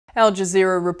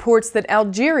Algeria reports that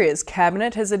Algeria's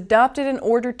cabinet has adopted an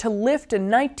order to lift a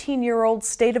 19-year-old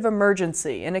state of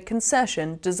emergency in a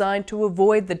concession designed to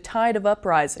avoid the tide of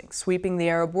uprisings sweeping the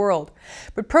Arab world.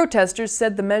 But protesters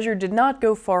said the measure did not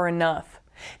go far enough.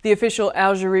 The official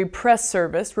Algeria press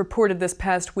service reported this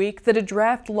past week that a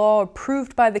draft law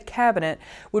approved by the cabinet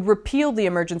would repeal the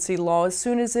emergency law as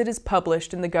soon as it is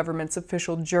published in the government's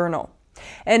official journal.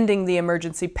 Ending the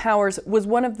emergency powers was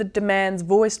one of the demands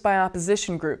voiced by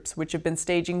opposition groups, which have been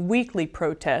staging weekly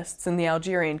protests in the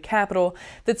Algerian capital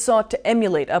that sought to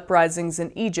emulate uprisings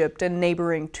in Egypt and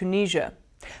neighboring Tunisia.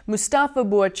 Mustafa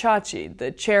Bouachachi,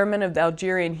 the chairman of the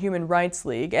Algerian Human Rights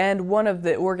League and one of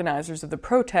the organizers of the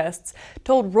protests,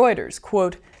 told Reuters,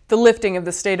 quote, "The lifting of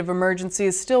the state of emergency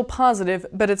is still positive,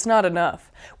 but it's not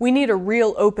enough. We need a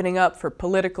real opening up for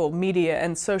political, media,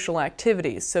 and social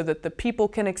activities so that the people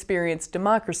can experience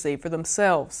democracy for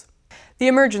themselves." The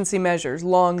emergency measures,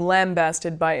 long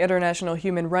lambasted by international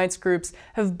human rights groups,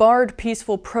 have barred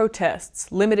peaceful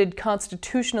protests, limited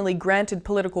constitutionally granted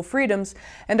political freedoms,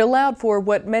 and allowed for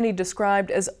what many described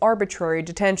as arbitrary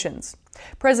detentions.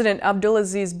 President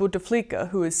Abdelaziz Bouteflika,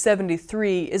 who is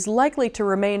 73, is likely to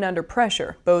remain under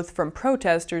pressure, both from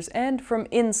protesters and from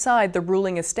inside the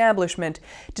ruling establishment,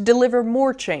 to deliver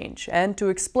more change and to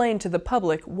explain to the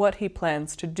public what he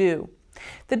plans to do.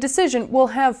 The decision will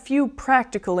have few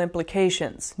practical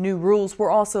implications. New rules were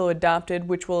also adopted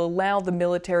which will allow the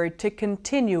military to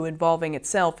continue involving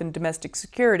itself in domestic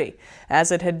security,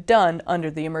 as it had done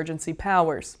under the emergency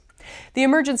powers. The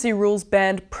emergency rules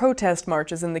banned protest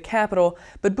marches in the capital,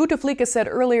 but Bouteflika said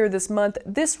earlier this month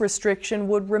this restriction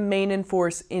would remain in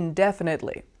force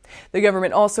indefinitely. The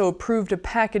government also approved a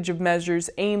package of measures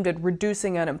aimed at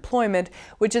reducing unemployment,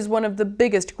 which is one of the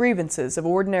biggest grievances of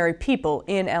ordinary people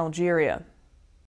in Algeria.